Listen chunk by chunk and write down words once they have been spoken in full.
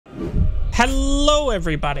Hello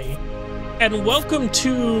everybody, and welcome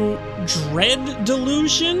to Dread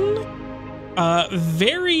Delusion.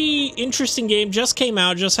 Very interesting game, just came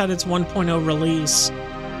out, just had its 1.0 release.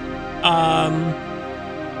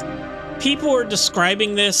 People are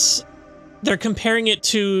describing this, they're comparing it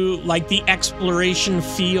to like the exploration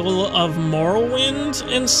feel of Morrowind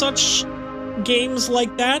and such games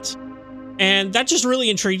like that. And that just really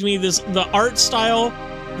intrigued me. The art style,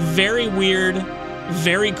 very weird,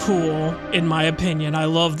 very cool, in my opinion. I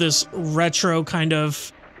love this retro kind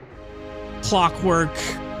of clockwork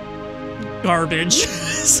garbage,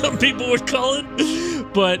 some people would call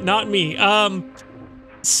it, but not me.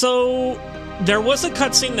 So there was a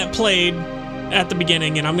cutscene that played at the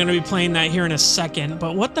beginning, and I'm going to be playing that here in a second,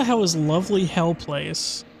 but what the hell is Lovely Hell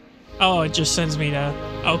Place? Oh, it just sends me to...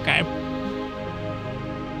 okay.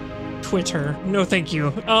 Twitter. No, thank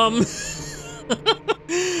you.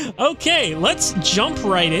 Okay, let's jump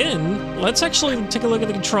right in. Let's actually take a look at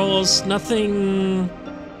the controls. Nothing...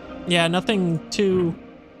 yeah, nothing too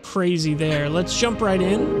crazy there. Let's jump right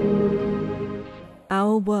in.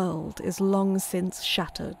 Our world is long since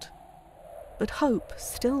shattered, but hope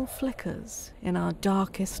still flickers in our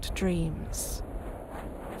darkest dreams.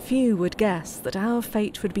 Few would guess that our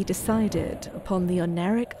fate would be decided upon the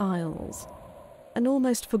Oneric Isles, an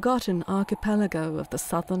almost forgotten archipelago of the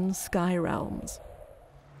southern sky realms.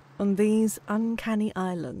 On these uncanny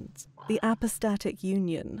islands, the apostatic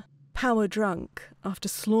union, power-drunk after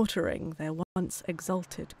slaughtering their once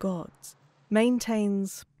exalted gods,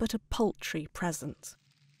 maintains but a paltry presence.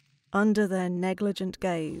 Under their negligent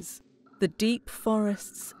gaze, the deep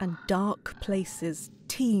forests and dark places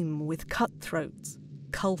teem with cutthroats,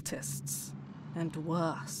 cultists, and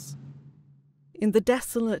worse. In the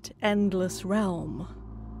desolate, endless realm,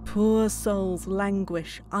 poor souls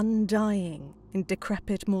languish undying in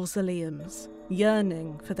decrepit mausoleums,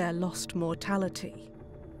 yearning for their lost mortality,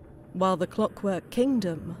 while the Clockwork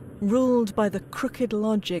Kingdom, ruled by the crooked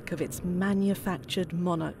logic of its manufactured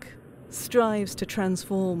monarch, strives to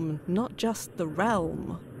transform not just the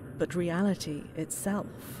realm, but reality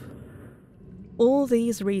itself. All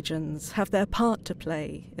these regions have their part to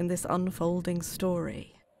play in this unfolding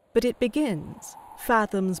story, but it begins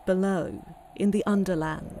fathoms below, in the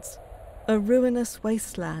Underlands, a ruinous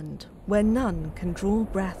wasteland where none can draw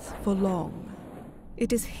breath for long.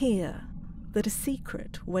 It is here that a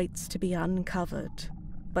secret waits to be uncovered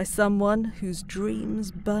by someone whose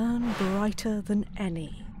dreams burn brighter than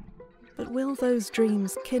any. But will those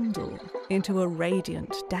dreams kindle into a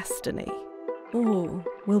radiant destiny, or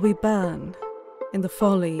will we burn in the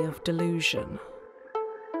folly of delusion?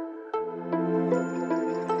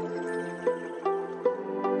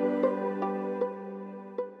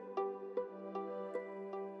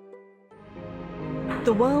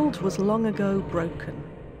 The world was long ago broken,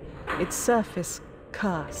 its surface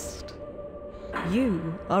cursed.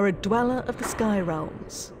 You are a dweller of the sky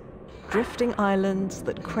realms, drifting islands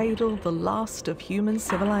that cradle the last of human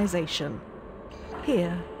civilization.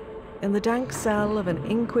 Here, in the dank cell of an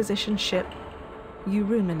Inquisition ship, you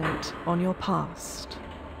ruminate on your past.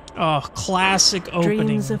 Oh, classic opening.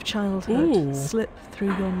 Dreams of childhood slip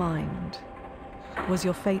through your mind. Was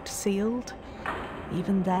your fate sealed,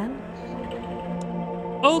 even then?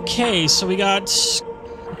 Okay, so we got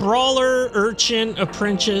Brawler, Urchin,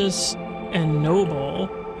 Apprentice, and Noble.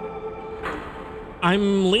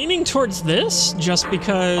 I'm leaning towards this just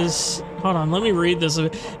because... hold on, let me read this.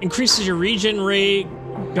 Increases your regen rate,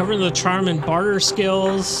 govern the charm and barter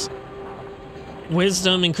skills.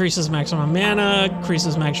 Wisdom increases maximum mana,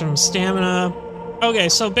 increases maximum stamina. Okay,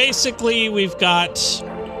 so basically we've got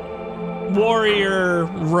warrior,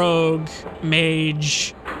 rogue,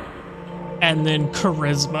 mage, and then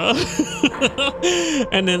charisma.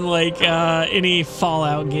 And then like any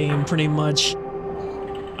Fallout game pretty much.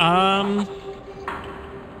 I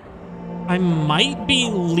might be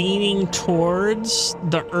leaning towards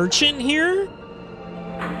the Urchin here.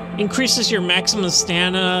 Increases your maximum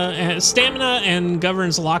stamina and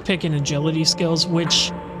governs lockpick and agility skills,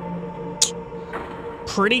 which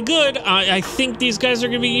pretty good. I think these guys are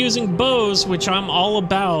going to be using bows, which I'm all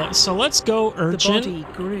about. So let's go Urchin. The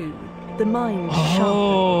body grew, the mind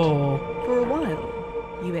sharpened. For a while,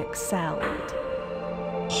 you excelled.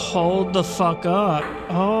 Hold the fuck up.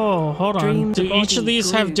 Oh, hold on. Do each of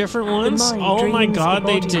these have different ones? Oh my god,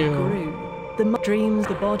 they do. Dreams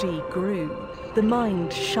the body grew. The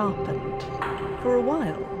mind sharpened. For a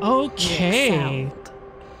while. Okay.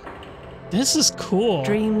 This is cool.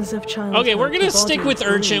 Dreams of childhood. Okay, we're gonna stick with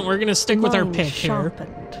Urchin. We're gonna stick with our pick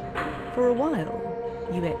sharpened. here. For a while,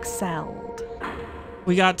 you excelled.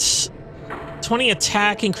 We got 20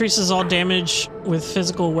 attack, increases all damage with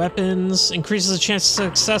physical weapons, increases the chance of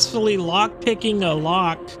successfully lock-picking a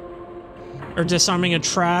lock or disarming a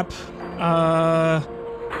trap.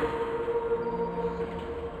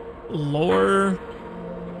 Lore,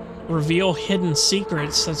 reveal hidden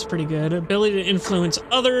secrets. That's pretty good. Ability to influence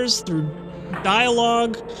others through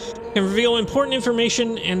dialogue, can reveal important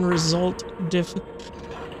information and result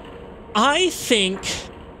I think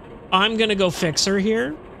I'm gonna go Fixer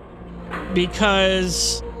here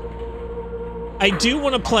because I do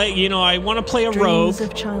want to play, you know, I want to play a rogue. Dreams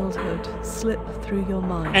of childhood slip through your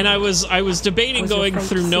mind. And I was debating going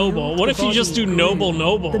through noble. What if you just do noble?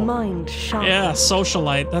 The mind sharpened. Yeah,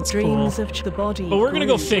 socialite. That's Dreams cool. of the body. But we're gonna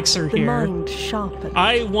go Fixer the here. Mind sharpened.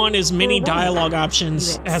 I want as many dialogue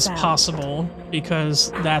options you as excel. possible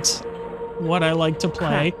because that's what I like to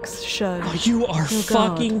play. Cracks showed. Oh, you are Your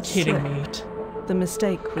fucking guard kidding slipped. The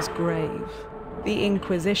mistake was grave. The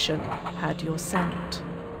Inquisition had your scent.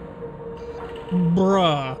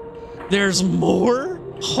 Bruh. There's more?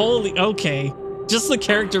 Holy, okay. Just the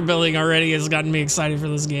character building already has gotten me excited for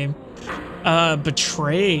this game.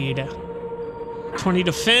 Betrayed. 20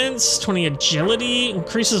 defense, 20 agility,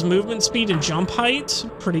 increases movement speed and jump height.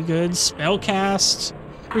 Pretty good. Spellcast.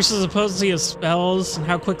 Increases the potency of spells and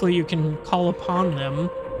how quickly you can call upon them.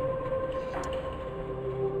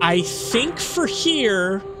 I think for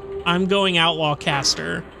here, I'm going Outlaw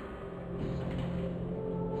Caster.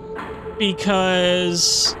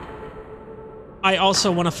 Because I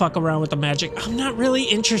also want to fuck around with the magic. I'm not really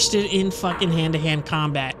interested in fucking hand-to-hand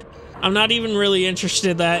combat. I'm not even really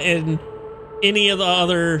interested that in any of the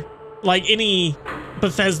other, like any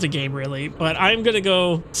Bethesda game really, but I'm gonna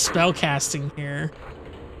go spellcasting here.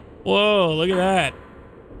 Whoa, look at that.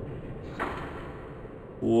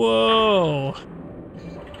 Whoa.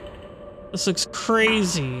 This looks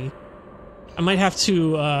crazy. I might have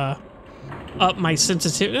to up my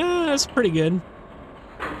sensitivity. That's pretty good.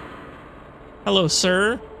 Hello,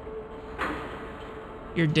 sir.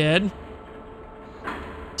 You're dead.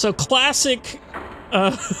 So classic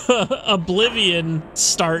Oblivion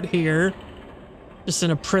start here. Just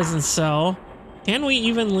in a prison cell. Can we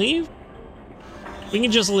even leave? We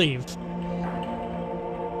can just leave.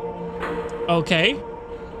 Okay.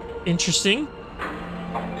 Interesting.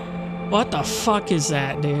 What the fuck is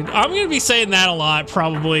that, dude? I'm gonna be saying that a lot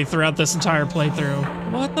probably throughout this entire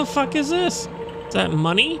playthrough. What the fuck is this? Is that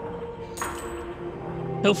money?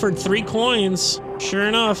 Pilfered 3 coins. Sure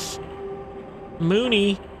enough.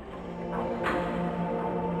 Mooney.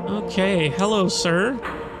 Okay, hello, sir.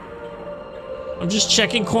 I'm just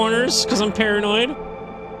checking corners because I'm paranoid.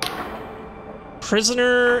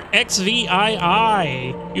 Prisoner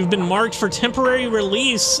XVII. You've been marked for temporary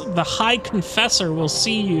release. The High Confessor will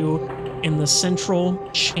see you in the central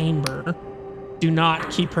chamber. Do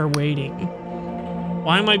not keep her waiting.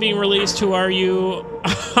 Why am I being released? Who are you?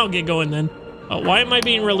 I'll get going then. Why am I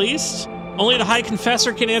being released? Only the High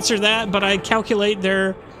Confessor can answer that, but I calculate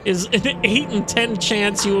there is an 8 in 10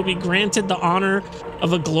 chance you will be granted the honor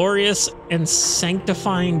of a glorious and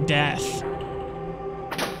sanctifying death.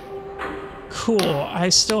 Cool. I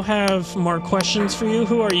still have more questions for you.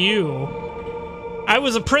 Who are you? I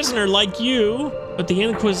was a prisoner like you, but the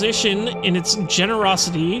Inquisition, in its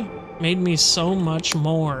generosity, made me so much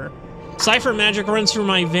more. Cipher magic runs through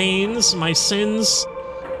my veins. My sins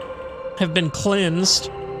have been cleansed.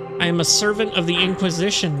 I am a servant of the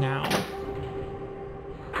Inquisition now.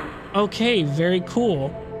 Okay, very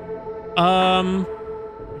cool.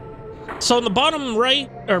 So in the bottom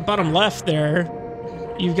right, or bottom left there,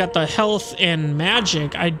 you've got the health and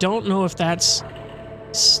magic. I don't know if that's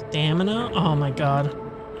stamina. Oh my god.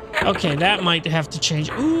 Okay, that might have to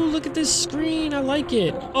change. Ooh, look at this screen. I like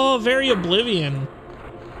it. Oh, very Oblivion.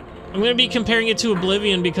 I'm going to be comparing it to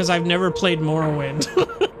Oblivion because I've never played Morrowind.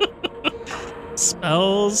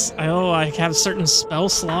 Spells. Oh, I have certain spell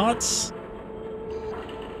slots.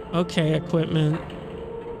 Okay, equipment.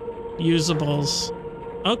 Usables.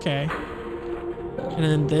 Okay. And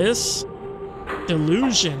then this.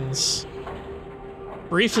 Delusions.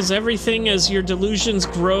 Brief is everything. As your delusions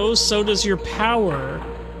grow, so does your power.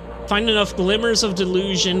 Find enough glimmers of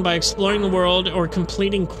delusion by exploring the world or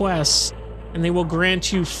completing quests, and they will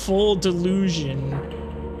grant you full delusion.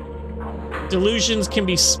 Delusions can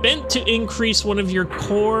be spent to increase one of your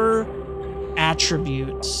core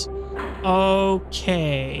attributes.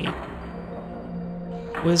 Okay.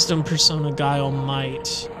 Wisdom, persona, guile,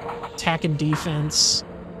 might. Attack and defense.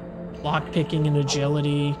 Lockpicking and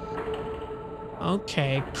agility.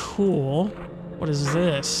 Okay, cool. What is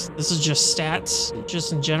this? This is just stats,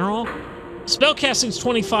 just in general. Spellcasting's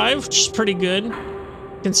 25, which is pretty good.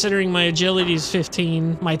 considering my agility is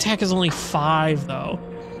 15. My attack is only 5, though.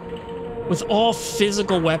 With all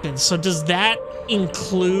physical weapons. So does that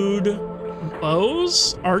include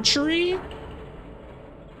bows? Archery?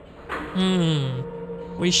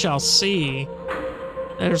 We shall see.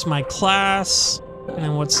 There's my class. And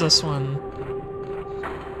then what's this one?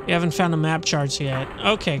 You haven't found the map charts yet.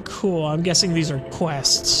 Okay, cool. I'm guessing these are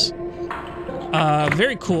quests.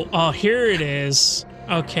 Very cool. Oh, here it is.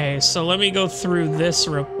 Okay, so let me go through this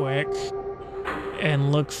real quick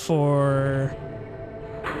and look for...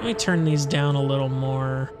 Let me turn these down a little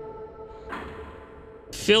more.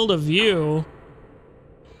 Field of view.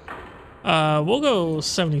 We'll go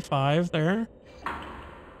 75 there.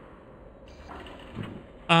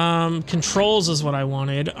 Controls is what I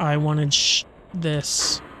wanted. I wanted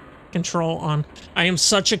this control on. I am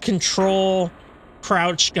such a control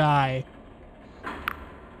crouch guy.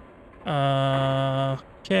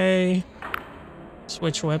 Okay.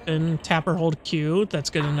 Switch weapon, tap or hold Q. That's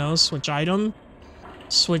good to know. Switch item.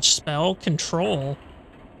 Switch spell, control.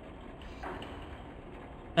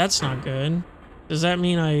 That's not good. Does that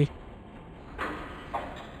mean I...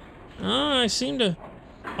 Oh, I seem to...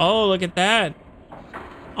 Oh, look at that.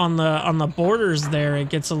 On the borders there, it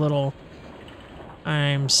gets a little...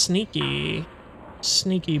 I'm sneaky.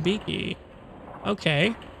 Sneaky beaky.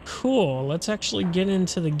 Okay, cool. Let's actually get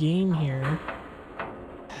into the game here.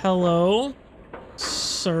 Hello,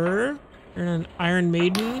 sir. You're an Iron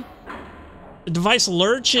Maiden. The device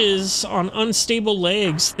lurches on unstable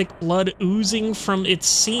legs, thick blood oozing from its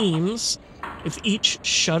seams with each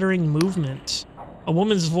shuddering movement. A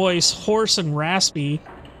woman's voice, hoarse and raspy,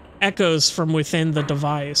 echoes from within the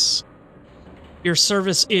device. Your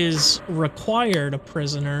service is required,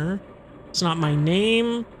 prisoner. It's not my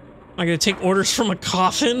name. Am I gonna take orders from a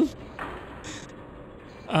coffin?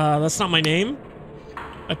 That's not my name.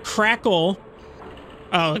 A cackle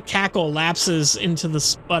lapses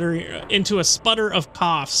into a sputter of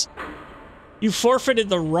coughs. You forfeited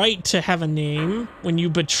the right to have a name when you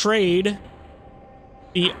betrayed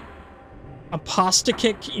the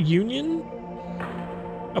Apostic Union?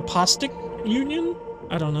 Apostic Union?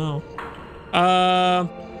 I don't know. A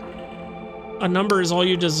number is all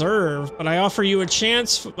you deserve, but I offer you a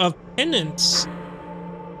chance of penance.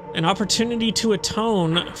 An opportunity to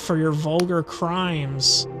atone for your vulgar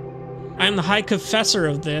crimes. I am the High Confessor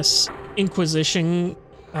of this Inquisition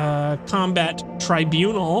Combat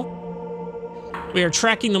Tribunal. We are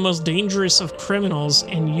tracking the most dangerous of criminals,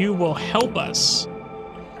 and you will help us.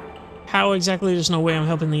 How exactly? There's no way I'm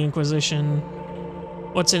helping the Inquisition.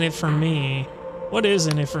 What's in it for me? What is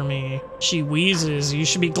in it for me? She wheezes. You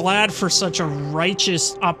should be glad for such a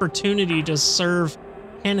righteous opportunity to serve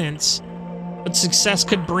penance. But success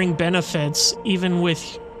could bring benefits, even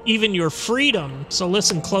your freedom, so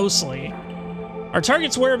listen closely. Our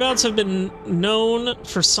target's whereabouts have been known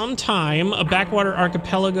for some time, a backwater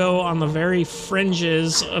archipelago on the very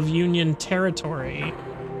fringes of Union territory.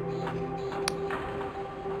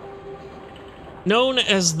 Known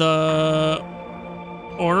as the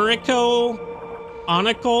Oracle,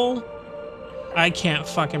 I can't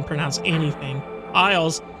fucking pronounce anything.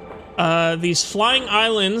 Isles. These flying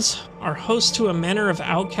islands are host to a manor of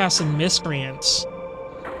outcasts and miscreants.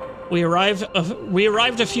 We arrived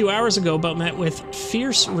a few hours ago, but met with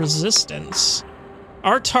fierce resistance.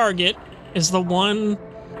 Our target is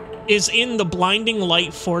in the Blinding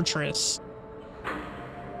Light Fortress,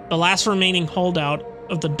 the last remaining holdout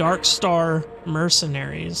of the Dark Star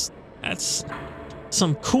mercenaries. That's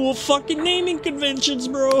some cool fucking naming conventions,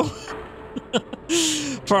 bro.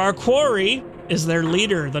 For our quarry is their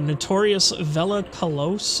leader, the notorious Vela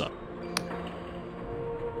Colosa.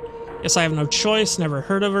 Guess I have no choice. Never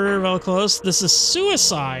heard of her, Vela Colosa. This is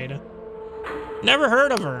suicide. Never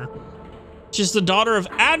heard of her. She's the daughter of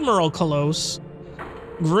Admiral Colos,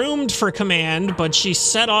 groomed for command, but she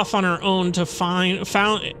set off on her own to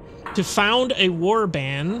found a war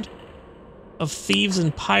band of thieves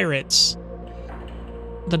and pirates.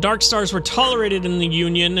 The Dark Stars were tolerated in the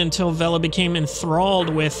Union until Vela became enthralled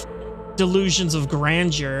with delusions of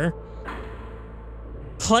grandeur.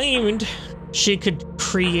 Claimed she could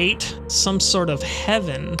create some sort of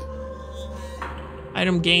heaven.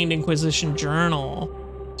 Item gained, Inquisition Journal.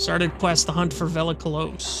 Started quest, the hunt for Vela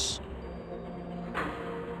Colos.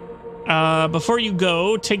 Before you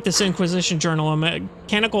go, take this Inquisition Journal. A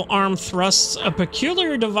mechanical arm thrusts a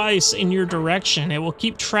peculiar device in your direction. It will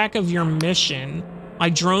keep track of your mission. My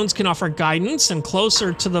drones can offer guidance, and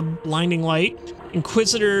closer to the blinding light,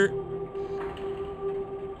 Inquisitor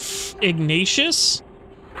Ignatius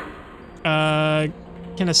can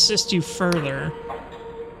assist you further.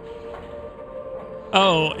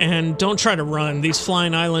 Oh, and don't try to run. These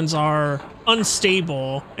flying islands are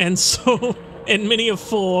unstable, and so, and many a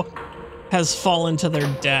fool has fallen to their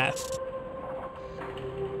death.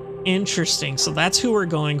 Interesting. So that's who we're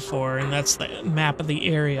going for, and that's the map of the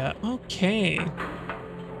area. Okay.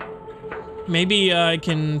 Maybe I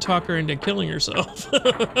can talk her into killing herself.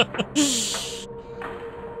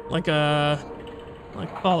 like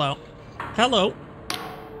Fallout. Hello.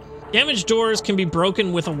 Damaged doors can be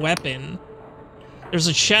broken with a weapon. There's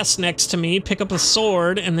a chest next to me. Pick up a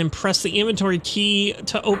sword and then press the inventory key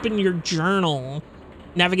to open your journal.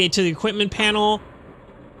 Navigate to the equipment panel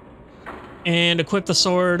and equip the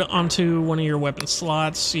sword onto one of your weapon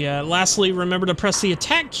slots. Yeah. Lastly, remember to press the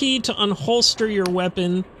attack key to unholster your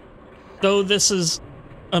weapon. Though this is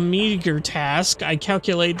a meager task, I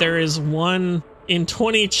calculate there is 1 in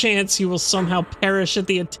 20 chance you will somehow perish at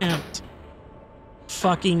the attempt.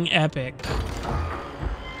 Fucking epic.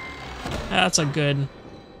 That's a good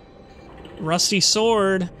rusty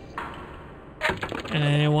sword.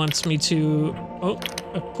 And it wants me to... Oh,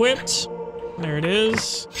 equipped. There it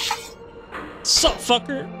is. Sup,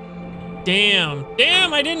 fucker? Damn.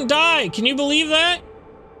 Damn, I didn't die. Can you believe that?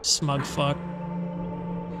 Smug fuck.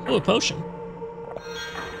 Oh, a potion.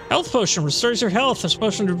 Health potion. Restores your health. This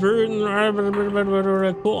potion to brew...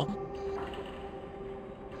 Cool.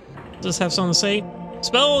 Does this have something to say?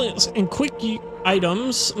 Spells and quick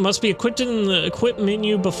items must be equipped in the equip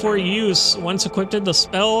menu before use. Once equipped, the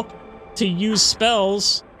spell to use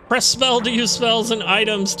spells. Press spell to use spells and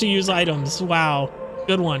items to use items. Wow.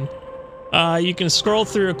 Good one. You can scroll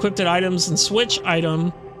through equipped items and switch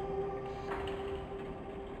item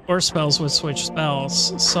or spells with switch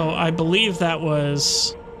spells. So I believe that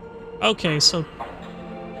was... Okay, so...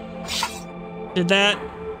 Did that...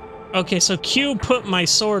 Okay, so Q put my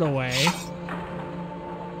sword away.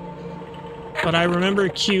 But I remember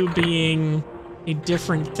Q being a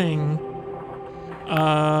different thing.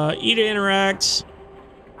 E to interact.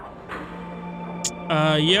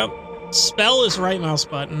 Yep. Spell is right mouse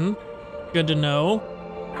button. Good to know.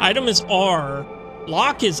 Item is R.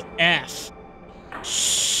 Lock is F.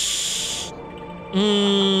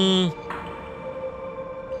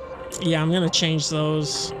 Yeah, I'm gonna change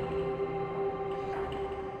those.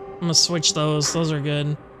 I'm gonna switch those. Those are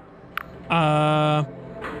good.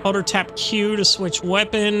 Hold or tap Q to switch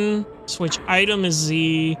weapon. Switch item is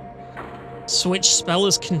Z. Switch spell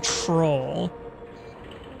is control.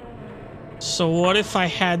 So what if I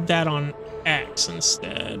had that on X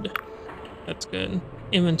instead? That's good.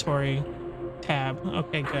 Inventory tab.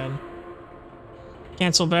 Okay, good.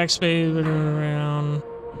 Cancel backspace around.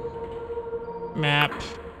 Map.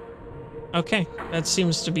 Okay, that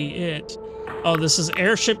seems to be it. Oh, this is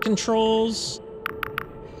airship controls.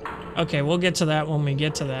 Okay, we'll get to that when we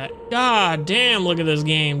get to that. God damn, look at this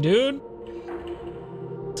game, dude.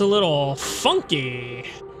 It's a little funky.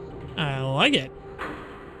 I like it.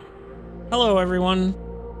 Hello, everyone.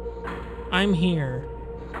 I'm here.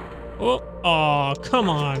 Oh, aw, come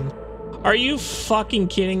on. Are you fucking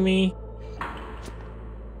kidding me?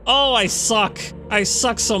 Oh, I suck. I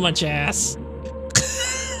suck so much ass.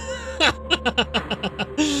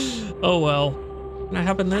 Oh, well. Can I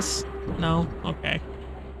hop in this? No? Okay.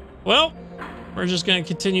 Well, we're just gonna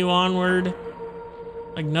continue onward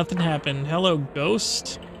like nothing happened. Hello,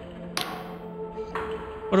 ghost.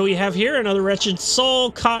 What do we have here? Another wretched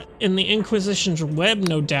soul caught in the Inquisition's web,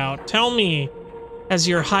 no doubt. Tell me, has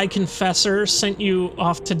your high confessor sent you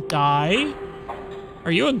off to die?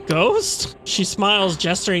 Are you a ghost? She smiles,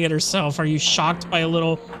 gesturing at herself. Are you shocked by a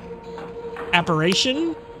little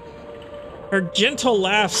apparition? Her gentle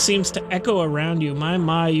laugh seems to echo around you.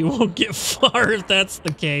 My, you won't get far if that's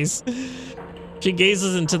the case. She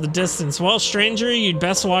gazes into the distance. Well, stranger, you'd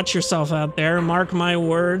best watch yourself out there. Mark my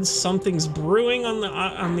words, something's brewing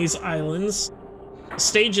on these islands. The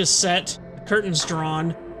stage is set, the curtains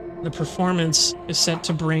drawn. The performance is set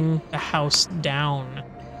to bring the house down.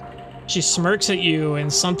 She smirks at you,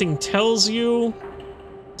 and something tells me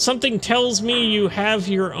you have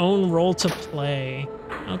your own role to play.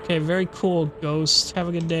 Okay, very cool, ghost. Have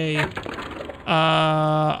a good day.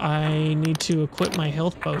 I need to equip my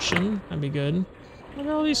health potion. That'd be good. Look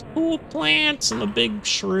at all these cool plants and the big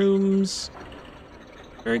shrooms.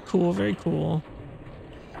 Very cool, very cool.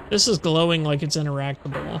 This is glowing like it's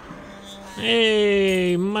interactable.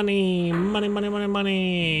 Hey, money, money, money, money,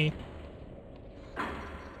 money.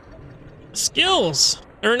 Skills.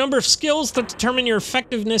 There are a number of skills that determine your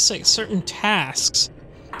effectiveness at certain tasks.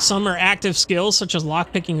 Some are active skills, such as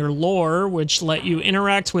lockpicking or lore, which let you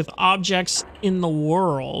interact with objects in the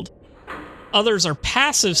world. Others are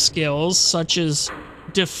passive skills, such as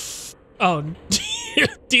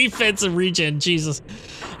Defensive regen, Jesus.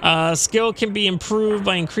 Skill can be improved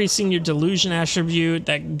by increasing your delusion attribute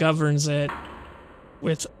that governs it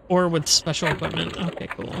with special equipment. Okay,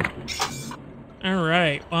 cool. All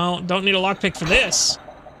right. Well, don't need a lockpick for this.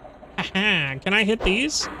 Aha. Can I hit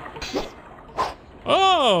these?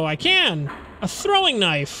 Oh, I can. A throwing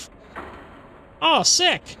knife. Oh,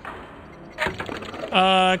 sick. Can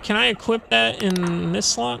I equip that in this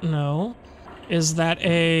slot? No. Is that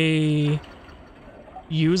a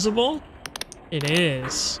usable? It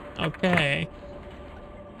is. Okay.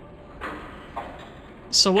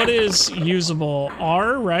 So what is usable?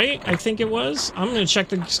 R, right? I think it was. I'm gonna check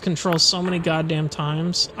the controls so many goddamn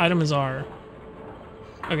times. Item is R.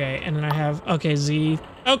 Okay, and then I have, okay, Z.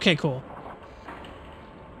 Okay, cool.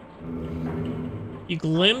 You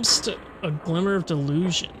glimpsed a glimmer of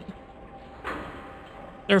delusion.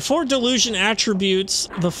 There are 4 delusion attributes,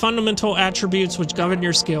 the fundamental attributes which govern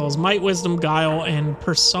your skills: might, wisdom, guile, and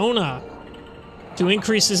persona. To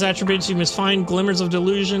increase these attributes, you must find glimmers of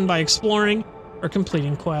delusion by exploring or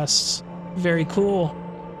completing quests. Very cool.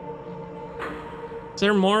 Is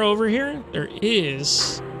there more over here? There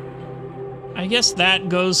is. I guess that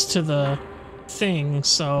goes to the thing,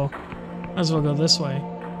 so might as well go this way.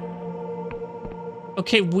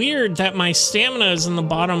 Okay, weird that my stamina is in the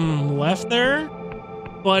bottom left there,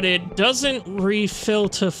 but it doesn't refill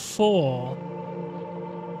to full.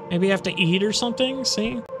 Maybe I have to eat or something?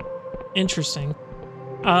 See? Interesting.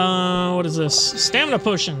 What is this? Stamina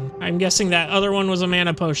potion. I'm guessing that other one was a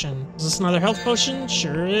mana potion. Is this another health potion?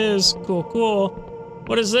 Sure is. Cool, cool.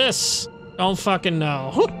 What is this? Don't fucking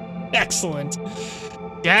know. Excellent.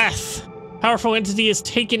 Death. Powerful entity has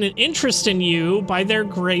taken an interest in you. By their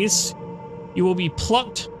grace, you will be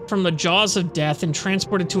plucked from the jaws of death and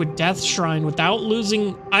transported to a death shrine without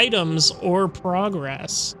losing items or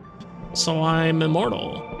progress. So I'm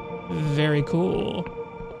immortal. Very cool.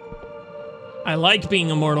 I like being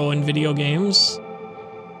immortal in video games.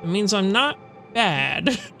 It means I'm not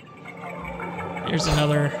bad. Here's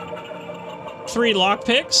another 3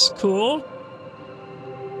 lockpicks. Cool.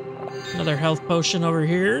 Another health potion over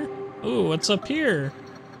here. Ooh, what's up here?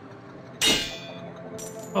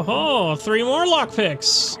 Oh, 3 more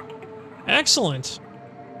lockpicks. Excellent.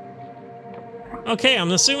 Okay,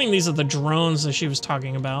 I'm assuming these are the drones that she was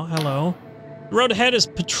talking about. Hello. The road ahead is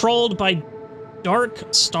patrolled by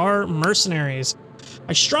Dark Star mercenaries.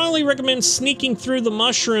 I strongly recommend sneaking through the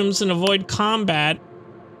mushrooms and avoid combat.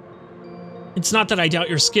 It's not that I doubt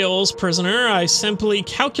your skills, prisoner. I simply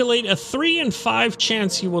calculate a 3 in 5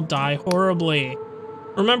 chance you will die horribly.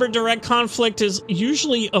 Remember, direct conflict is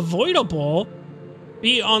usually avoidable.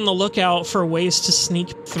 Be on the lookout for ways to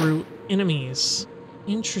sneak through enemies.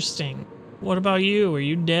 Interesting. What about you? Are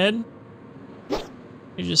you dead?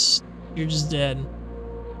 You're just dead.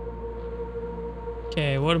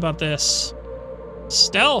 Okay, what about this?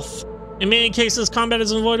 Stealth. In many cases, combat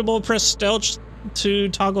is unavoidable. Press stealth to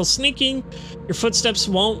toggle sneaking. Your footsteps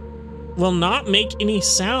will not make any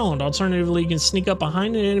sound. Alternatively, you can sneak up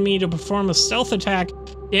behind an enemy to perform a stealth attack.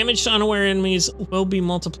 Damage to unaware enemies will be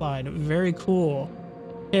multiplied. Very cool.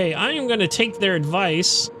 Okay, I am going to take their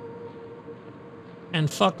advice and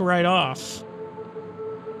fuck right off.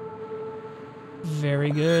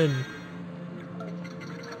 Very good.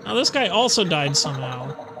 Now, this guy also died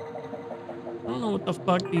somehow. I don't know what the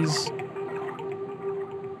fuck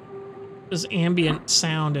this ambient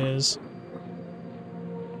sound is.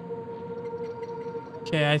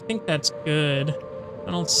 Okay, I think that's good.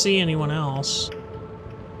 I don't see anyone else.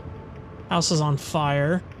 House is on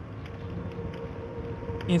fire.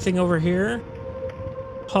 Anything over here?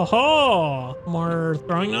 Ho ho! More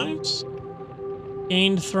throwing knives?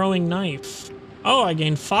 Gained throwing knife. Oh, I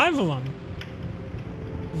gained 5 of them.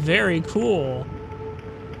 Very cool.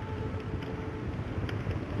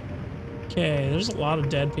 Okay, there's a lot of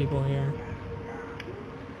dead people here.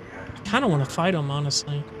 I kind of want to fight them,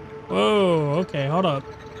 honestly. Whoa, okay, hold up.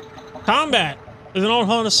 Combat! With an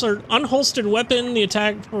unholstered weapon, the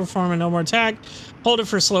attack perform a no more attack. Hold it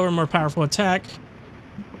for a slower, more powerful attack.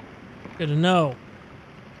 Good to know.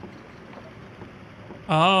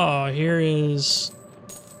 Oh, here is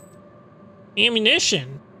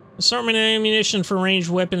ammunition. Assortment of ammunition for ranged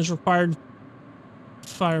weapons required,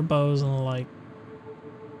 fire bows and the like.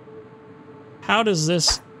 How does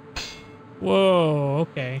this... Whoa,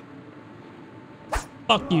 okay.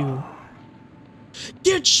 Fuck you.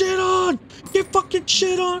 Get shit on! Get fucking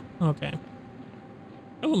shit on! Okay.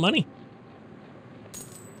 Oh, money.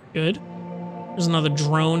 Good. There's another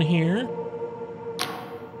drone here.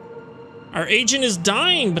 Our agent is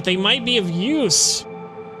dying, but they might be of use.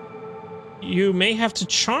 You may have to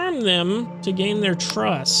charm them to gain their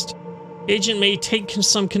trust. Agent may take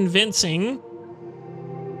some convincing.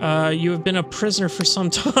 You have been a prisoner for some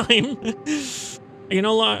time.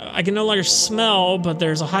 I can no longer smell, but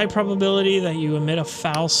there's a high probability that you emit a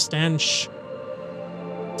foul stench.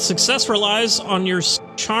 Success relies on your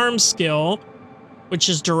charm skill, which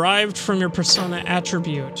is derived from your persona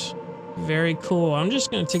attribute. Very cool. I'm just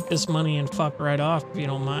gonna take this money and fuck right off if you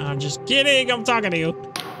don't mind. I'm just kidding. I'm talking to you.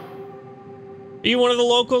 Are you one of the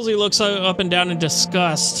locals? He looks up and down in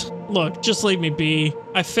disgust. Look, just leave me be.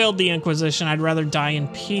 I failed the Inquisition. I'd rather die in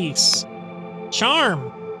peace.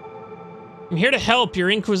 Charm. I'm here to help. Your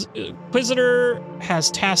Inquisitor has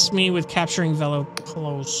tasked me with capturing Velo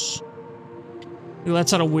Close. He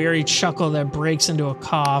lets out a weary chuckle that breaks into a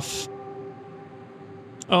cough.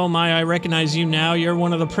 Oh my, I recognize you now. You're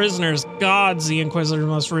one of the prisoners. Gods, the Inquisitor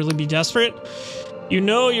must really be desperate. You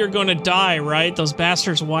know you're gonna die, right? Those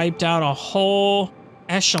bastards wiped out a whole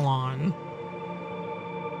echelon.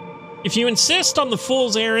 If you insist on the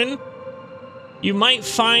fool's errand, you might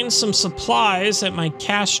find some supplies at my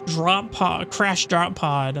crash drop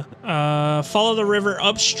pod. Follow the river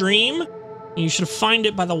upstream. You should find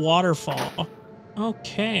it by the waterfall.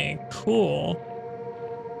 Okay, cool.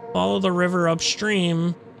 Follow the river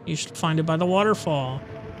upstream. You should find it by the waterfall.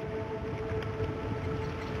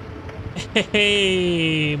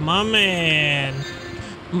 Hey, my man.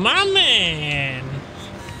 My man.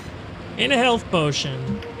 And a health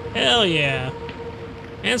potion. Hell yeah.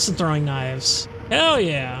 And some throwing knives. Hell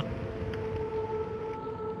yeah.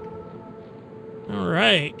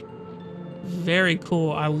 Alright. Very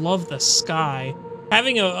cool. I love the sky.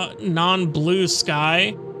 Having a non-blue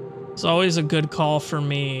sky is always a good call for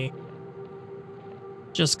me.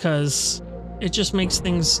 Just because it just makes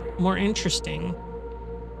things more interesting.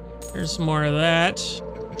 There's more of that.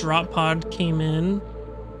 Drop pod came in.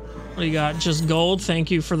 What do you got? Just gold? Thank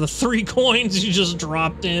you for the 3 coins you just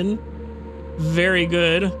dropped in. Very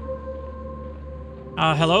good.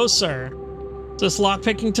 Hello, sir. This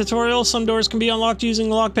lockpicking tutorial, some doors can be unlocked using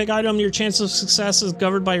a lockpick item. Your chance of success is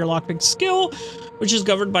governed by your lockpick skill, which is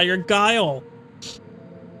governed by your guile.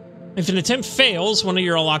 If an attempt fails, one of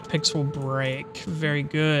your lockpicks will break. Very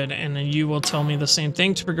good. And then you will tell me the same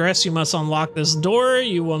thing. To progress, you must unlock this door.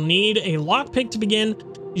 You will need a lockpick to begin.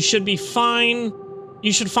 You should be fine.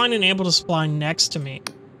 You should find an ample supply next to me.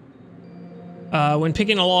 When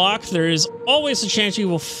picking a lock, there is always a chance you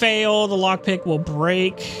will fail. The lockpick will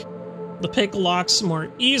break. The pick locks more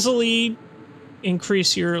easily.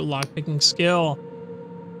 Increase your lockpicking skill.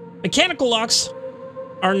 Mechanical locks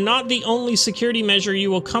are not the only security measure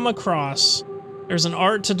you will come across. There's an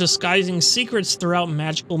art to disguising secrets throughout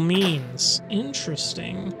magical means.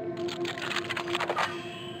 Interesting.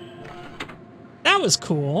 That was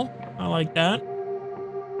cool. I like that.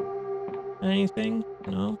 Anything?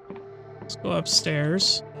 No? Let's go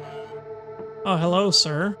upstairs. Oh, hello,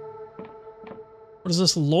 sir. What is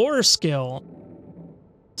this lore skill?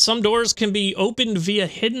 Some doors can be opened via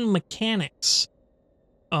hidden mechanics.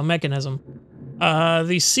 Oh, mechanism.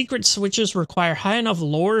 These secret switches require high enough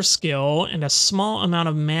lore skill and a small amount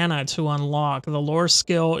of mana to unlock. The lore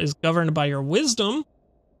skill is governed by your wisdom.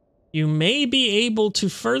 You may be able to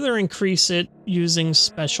further increase it using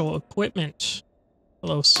special equipment.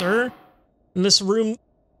 Hello, sir. In this room...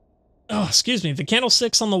 Oh, excuse me. The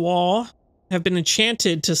candlesticks on the wall have been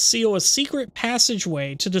enchanted to seal a secret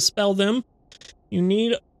passageway. To dispel them, you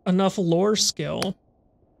need enough lore skill.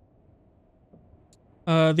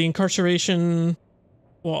 The incarceration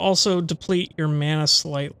will also deplete your mana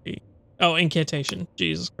slightly. Oh, incantation.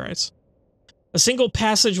 Jesus Christ. A single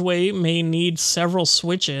passageway may need several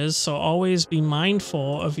switches, so always be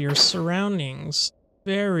mindful of your surroundings.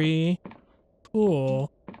 Very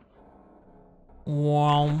cool.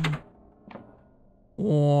 Wow.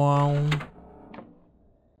 Wow.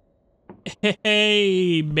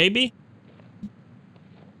 Hey, baby.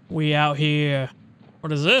 We out here.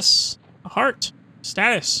 What is this? A heart.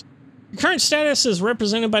 Status. Your current status is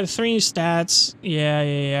represented by the 3 stats.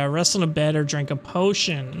 Yeah. Rest on a bed or drink a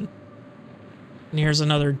potion. And here's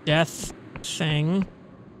another death thing.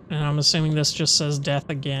 And I'm assuming this just says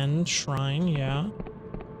death again. Shrine, yeah.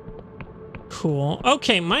 Cool.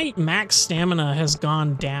 Okay, my max stamina has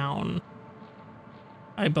gone down.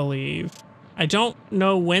 I believe. I don't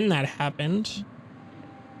know when that happened.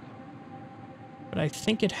 But I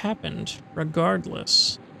think it happened,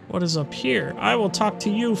 regardless. What is up here? I will talk to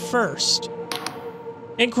you first.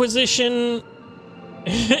 Inquisition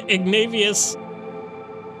Ignavius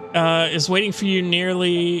is waiting for you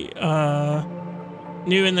nearly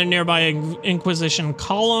new in the nearby Inquisition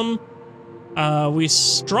column. We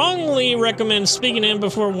strongly recommend speaking in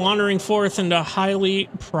before wandering forth into highly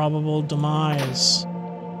probable demise.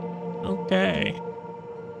 Okay.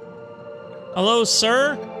 Hello,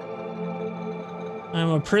 sir. I'm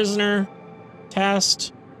a prisoner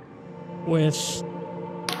tasked with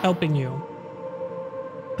helping you.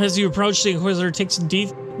 As you approach, the Inquisitor takes a deep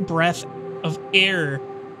breath of air.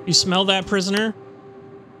 You smell that, prisoner?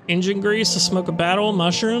 Engine grease, the smoke of battle,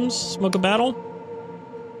 mushrooms, smoke of battle?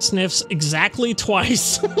 Sniffs exactly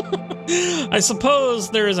twice. I suppose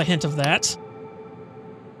there is a hint of that.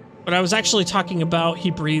 But I was actually talking about he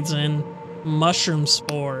breathes in mushroom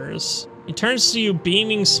spores. He turns to you,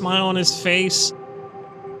 beaming smile on his face.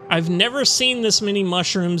 I've never seen this many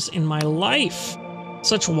mushrooms in my life.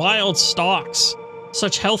 Such wild stalks.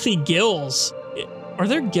 Such healthy gills. Are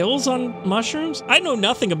there gills on mushrooms? I know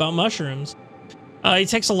nothing about mushrooms. He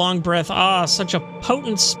takes a long breath. Ah, such a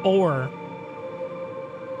potent spore.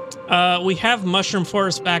 We have mushroom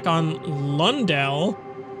forest back on Lundell,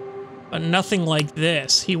 but nothing like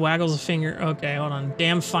this. He waggles a finger. Okay, hold on.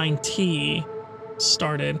 Damn fine tea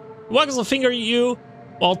started. He waggles a finger at you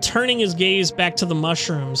while turning his gaze back to the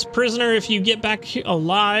mushrooms. Prisoner, if you get back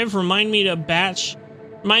alive, remind me to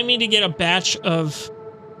get a batch of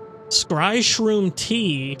scry shroom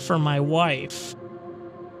tea for my wife.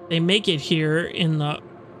 They make it here in the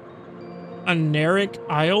Aneric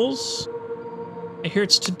Isles. I hear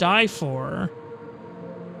it's to die for.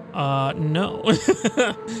 No.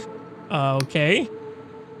 Okay.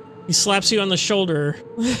 He slaps you on the shoulder.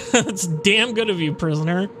 That's damn good of you,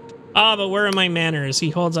 prisoner. Ah, but where are my manners? He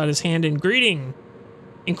holds out his hand in greeting.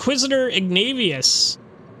 Inquisitor Ignavius.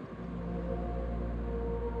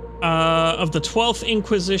 Of the 12th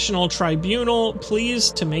Inquisitional Tribunal,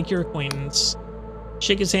 pleased to make your acquaintance.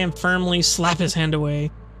 Shake his hand firmly, slap his hand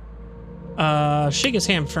away. Shake his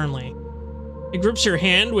hand firmly. He grips your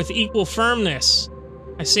hand with equal firmness.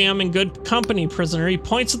 I see I'm in good company, prisoner. He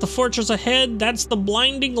points at the fortress ahead. That's the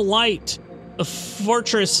blinding light. The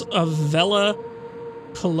fortress of Vela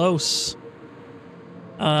Colosse.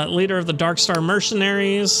 Leader of the Darkstar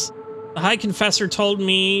mercenaries. The High Confessor told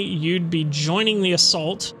me you'd be joining the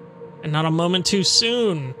assault, and not a moment too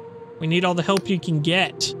soon. We need all the help you can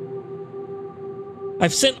get.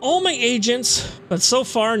 I've sent all my agents, but so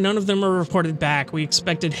far none of them are reported back. We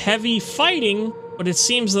expected heavy fighting, but it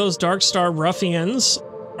seems those Darkstar ruffians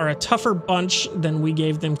are a tougher bunch than we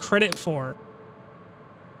gave them credit for.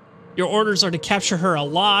 Your orders are to capture her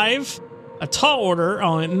alive. A tall order,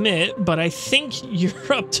 I'll admit, but I think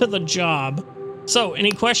you're up to the job. So,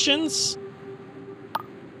 any questions?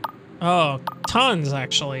 Oh, tons,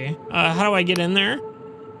 actually. How do I get in there?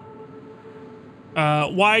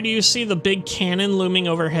 Why do you see the big cannon looming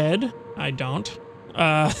overhead? I don't.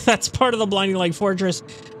 That's part of the Blinding Light Fortress,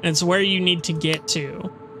 and it's where you need to get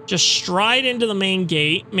to. Just stride into the main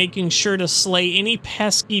gate, making sure to slay any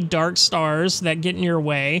pesky dark stars that get in your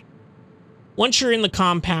way. Once you're in the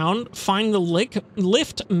compound, find the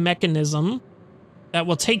lift mechanism that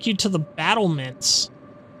will take you to the battlements.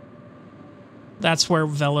 That's where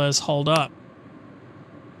Vela is holed up.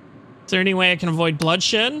 Is there any way I can avoid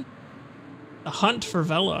bloodshed? The hunt for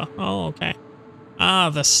Vela. Oh, okay. Ah,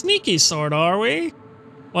 the sneaky sort, are we?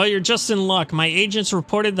 Well, you're just in luck. My agents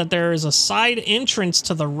reported that there is a side entrance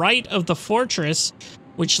to the right of the fortress,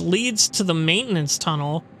 which leads to the maintenance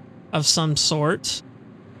tunnel of some sort.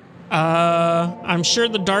 I'm sure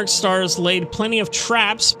the Dark Stars laid plenty of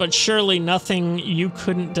traps, but surely nothing you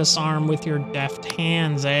couldn't disarm with your deft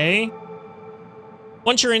hands, eh?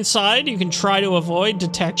 Once you're inside, you can try to avoid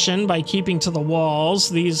detection by keeping to the walls.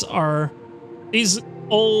 These old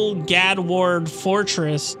Gadward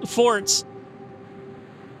forts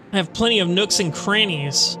have plenty of nooks and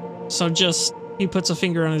crannies, so just, he puts a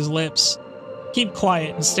finger on his lips. Keep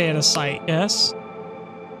quiet and stay out of sight, yes?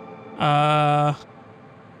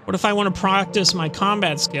 What if I want to practice my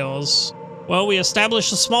combat skills? Well, we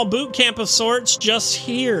established a small boot camp of sorts just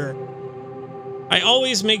here. I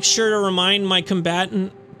always make sure to remind my combat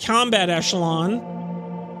echelon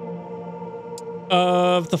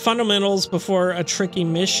of the fundamentals before a tricky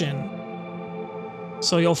mission.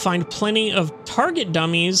 So you'll find plenty of target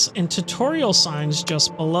dummies and tutorial signs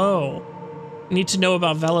just below. Need to know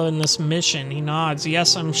about Vela in this mission. He nods.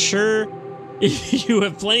 Yes, I'm sure you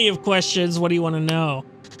have plenty of questions. What do you want to know?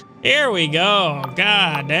 Here we go.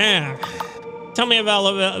 God damn. Tell me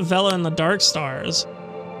about Vela and the Dark Stars.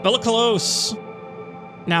 Vela Colosse.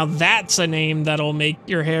 Now that's a name that'll make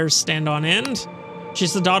your hair stand on end.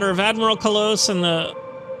 She's the daughter of Admiral Colosse and the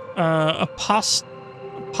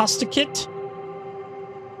Aposticate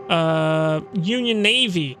Union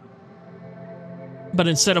Navy. But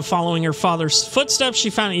instead of following her father's footsteps,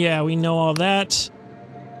 she found... Yeah, we know all that.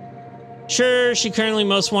 Sure, she currently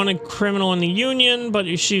most wanted criminal in the Union, but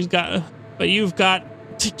you've got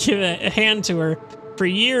to give a hand to her. For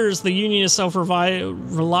years, the Union itself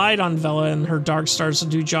relied on Vela and her Dark Stars to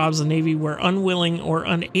do jobs the Navy were unwilling or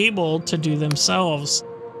unable to do themselves.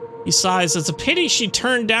 Besides, it's a pity she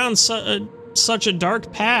turned down such a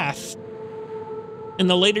dark path. In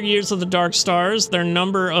the later years of the Dark Stars, their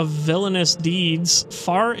number of villainous deeds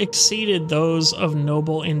far exceeded those of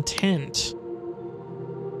noble intent.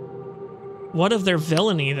 What of their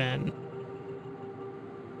villainy, then?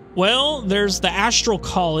 Well, there's the Astral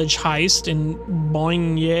College heist in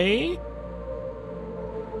Boigny,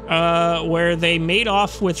 where they made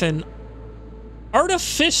off with an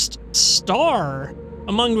artificed star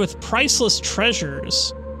among with priceless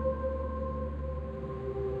treasures.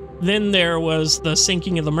 Then there was the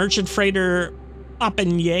sinking of the merchant freighter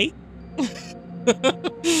Apigny,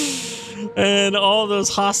 and all those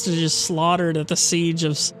hostages slaughtered at the siege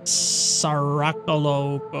of Saracoloko.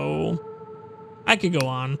 I could go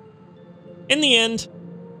on. In the end,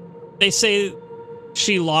 they say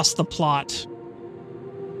she lost the plot.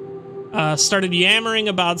 Started yammering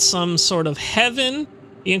about some sort of heaven.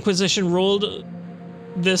 The Inquisition ruled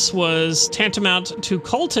this was tantamount to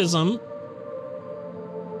cultism.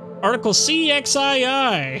 Article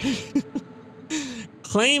CXII.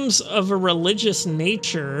 Claims of a religious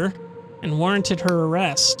nature and warranted her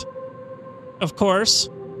arrest. Of course,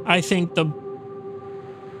 I think the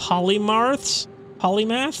polymaths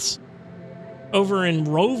over in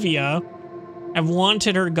Rovia have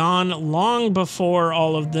wanted her gone long before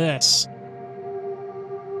all of this.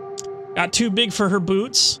 Got too big for her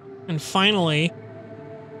boots, and finally,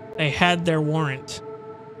 they had their warrant.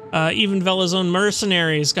 Even Vela's own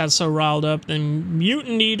mercenaries got so riled up and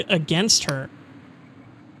mutinied against her.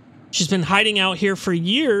 She's been hiding out here for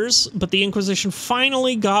years, but the Inquisition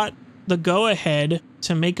finally got the go-ahead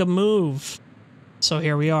to make a move. So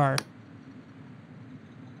here we are.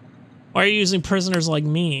 Why are you using prisoners like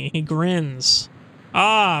me? He grins.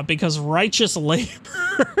 Ah, because righteous labor.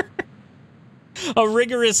 A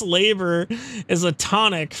rigorous labor is a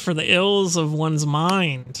tonic for the ills of one's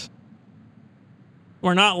mind.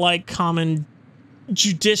 We're not like common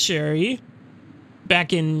judiciary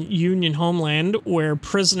back in Union homeland, where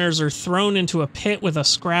prisoners are thrown into a pit with a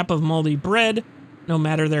scrap of moldy bread, no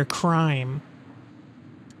matter their crime.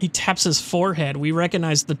 He taps his forehead. We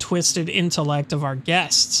recognize the twisted intellect of our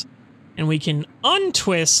guests, and we can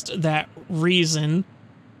untwist that reason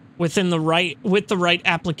with the right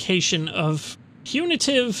application of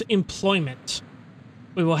punitive employment.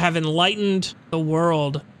 We will have enlightened the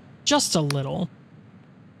world just a little.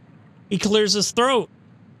 He clears his throat.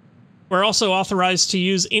 We're also authorized to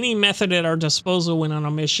use any method at our disposal when on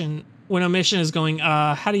a mission. When a mission is going,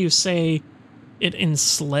 how do you say it in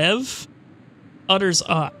Slev? Utters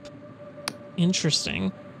up.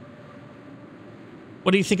 Interesting.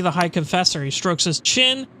 What do you think of the High Confessor? He strokes his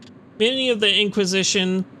chin. Many of the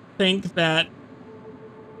Inquisition think that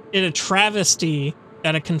it a travesty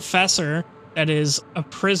that a confessor, that is a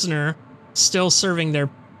prisoner still serving their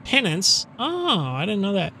penance. Oh, I didn't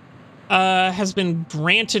know that. Has been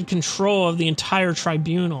granted control of the entire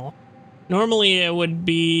tribunal. Normally it would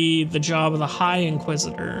be the job of the High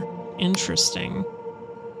Inquisitor. Interesting.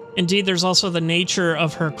 Indeed, there's also the nature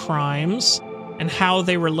of her crimes and how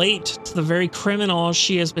they relate to the very criminal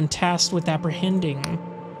she has been tasked with apprehending.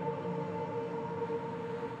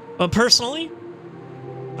 But personally,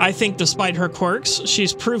 I think despite her quirks,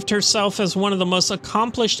 she's proved herself as one of the most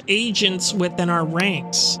accomplished agents within our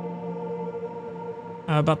ranks.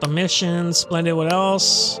 About the mission, splendid, what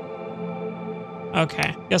else?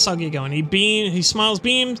 Okay, guess I'll get going. He smiles,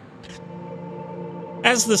 beamed.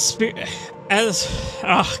 As the spirit,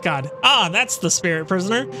 oh god. Ah, that's the spirit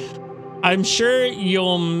prisoner. I'm sure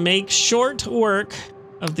you'll make short work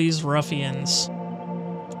of these ruffians.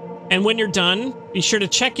 And when you're done, be sure to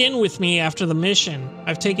check in with me after the mission.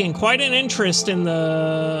 I've taken quite an interest in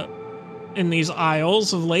these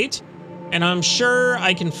isles of late, and I'm sure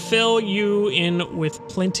I can fill you in with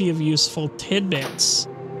plenty of useful tidbits.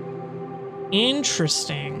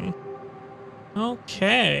 Interesting.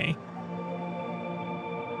 Okay.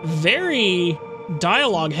 Very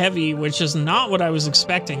dialogue heavy, which is not what I was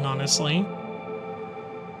expecting, honestly.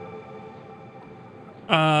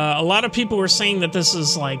 A lot of people were saying that this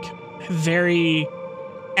is like very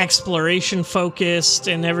exploration focused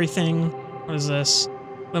and everything. What is this?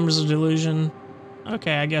 Members of Delusion.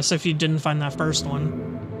 Okay, I guess if you didn't find that first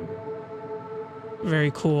one.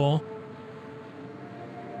 Very cool.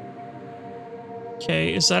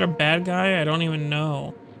 Okay, is that a bad guy? I don't even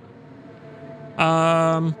know.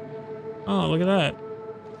 Oh, look at that.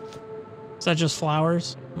 Is that just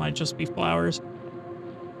flowers? Might just be flowers.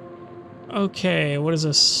 Okay, what is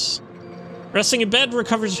this? Resting in bed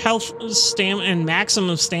recovers health, stamina, and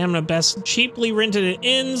maximum stamina best cheaply rented at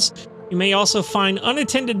inns. You may also find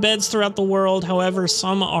unattended beds throughout the world. However,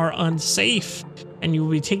 some are unsafe, and you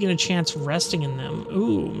will be taking a chance resting in them.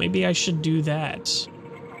 Ooh, maybe I should do that.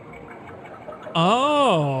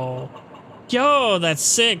 Oh. Yo, that's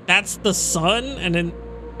sick. That's the sun, and then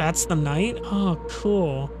that's the night? Oh,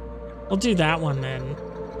 cool. We'll do that one then.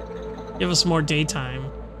 Give us more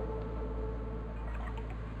daytime.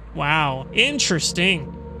 Wow, interesting.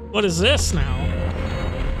 What is this now?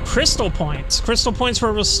 Crystal points. Crystal points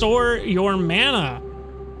will restore your mana.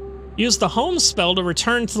 Use the home spell to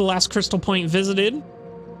return to the last crystal point visited.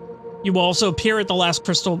 You will also appear at the last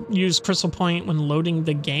used crystal point when loading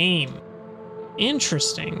the game.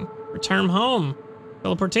 Interesting. Return home.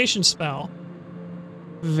 Teleportation spell.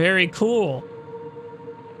 Very cool.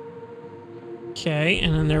 Okay,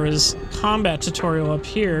 and then there is combat tutorial up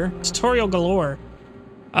here. Tutorial galore.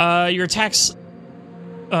 Your attacks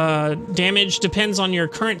damage depends on your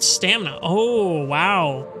current stamina. Oh,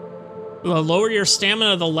 wow. The lower your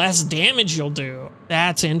stamina, the less damage you'll do.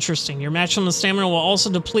 That's interesting. Your maximum stamina will also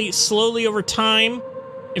deplete slowly over time.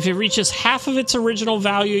 If it reaches half of its original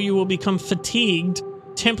value, you will become fatigued,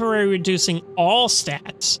 temporarily reducing all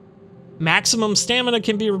stats. Maximum stamina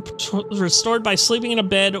can be restored by sleeping in a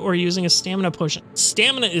bed or using a stamina potion.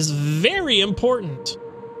 Stamina is very important.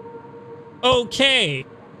 Okay.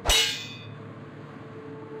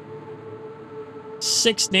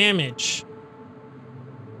 6 damage.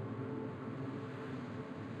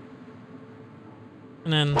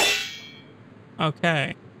 And then...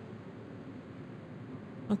 Okay.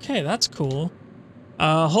 Okay, that's cool.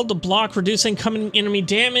 Hold the block, reduce incoming enemy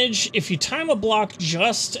damage. If you time a block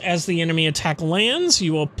just as the enemy attack lands,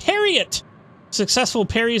 you will parry it. Successful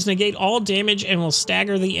parries negate all damage and will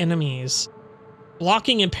stagger the enemies.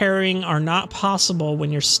 Blocking and parrying are not possible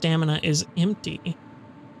when your stamina is empty.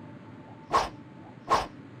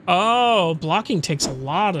 Oh, blocking takes a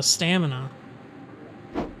lot of stamina.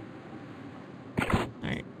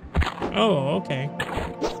 Alright. Oh, okay.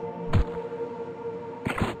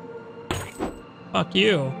 Fuck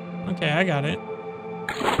you. Okay, I got it.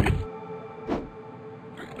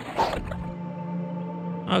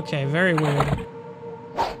 Okay, very weird.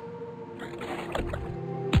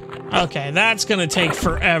 Okay, that's gonna take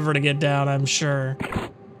forever to get down, I'm sure.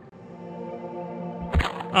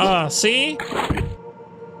 See?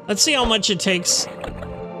 Let's see how much it takes.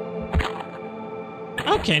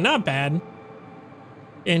 Okay, not bad.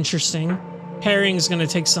 Interesting. Parrying's gonna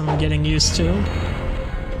take some getting used to.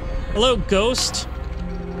 Hello, ghost.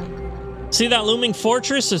 See that looming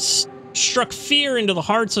fortress? It's struck fear into the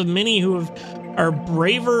hearts of many who are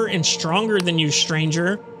braver and stronger than you,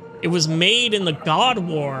 stranger. It was made in the God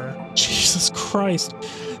War. Jesus Christ.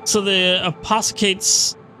 So the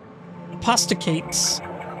apostates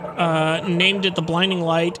named it the Blinding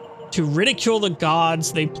Light to ridicule the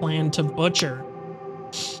gods they planned to butcher.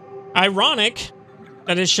 Ironic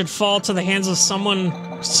that it should fall to the hands of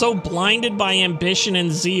someone so blinded by ambition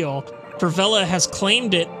and zeal, for Vela has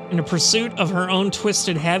claimed it in a pursuit of her own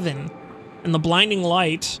twisted heaven, and the Blinding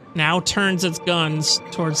Light now turns its guns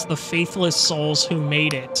towards the faithless souls who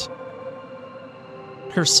made it.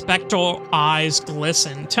 Her spectral eyes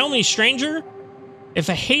glisten. Tell me, stranger, if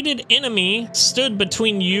a hated enemy stood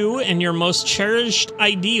between you and your most cherished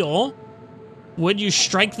ideal, would you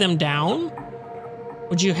strike them down?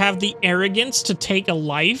 Would you have the arrogance to take a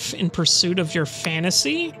life in pursuit of your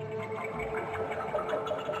fantasy?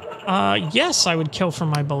 Yes, I would kill for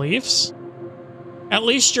my beliefs. At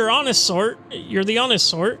least you're honest sort. You're the honest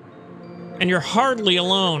sort. And you're hardly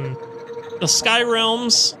alone. The Sky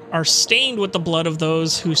Realms are stained with the blood of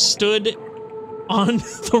those who stood on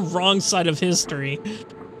the wrong side of history.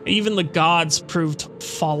 Even the gods proved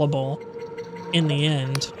fallible in the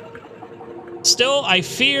end. Still, I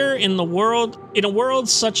fear in a world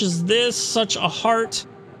such as this, such a heart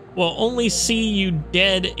will only see you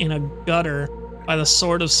dead in a gutter by the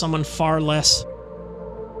sword of someone far less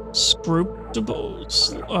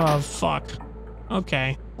scrupulous. Oh, fuck.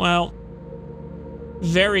 Okay, well,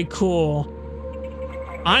 very cool.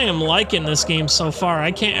 I am liking this game so far.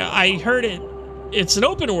 I heard it's an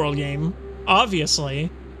open world game,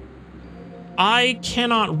 obviously. I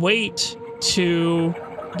cannot wait to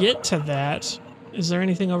get to that. Is there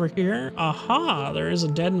anything over here? Aha, there is a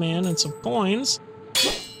dead man and some coins,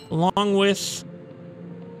 along with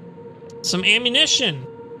some ammunition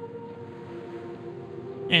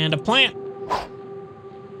and a plant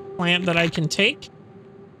that I can take.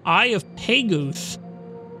 Eye of Paguth.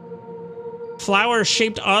 Flower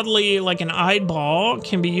shaped oddly like an eyeball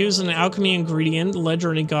can be used as an alchemy ingredient.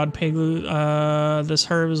 Legendary god Pegu. This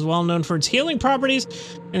herb is well known for its healing properties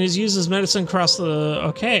and is used as medicine across the...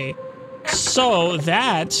 Okay. So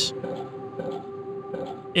that,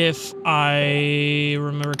 if I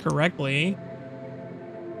remember correctly,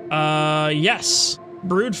 yes.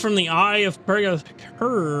 Brewed from the eye of Pegu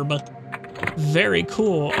herb. Very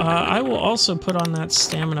cool. I will also put on that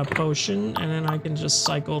stamina potion, and then I can just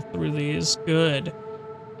cycle through these. Good.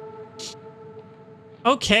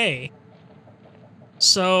 Okay.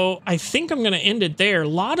 So I think I'm going to end it there. A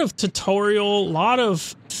lot of tutorial, a lot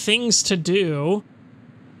of things to do.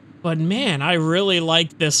 But man, I really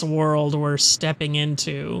like this world we're stepping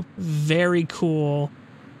into. Very cool.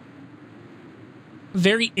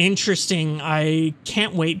 Very interesting. I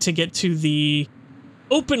can't wait to get to the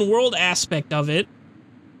open world aspect of it.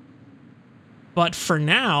 But for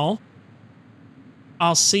now,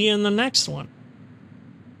 I'll see you in the next one.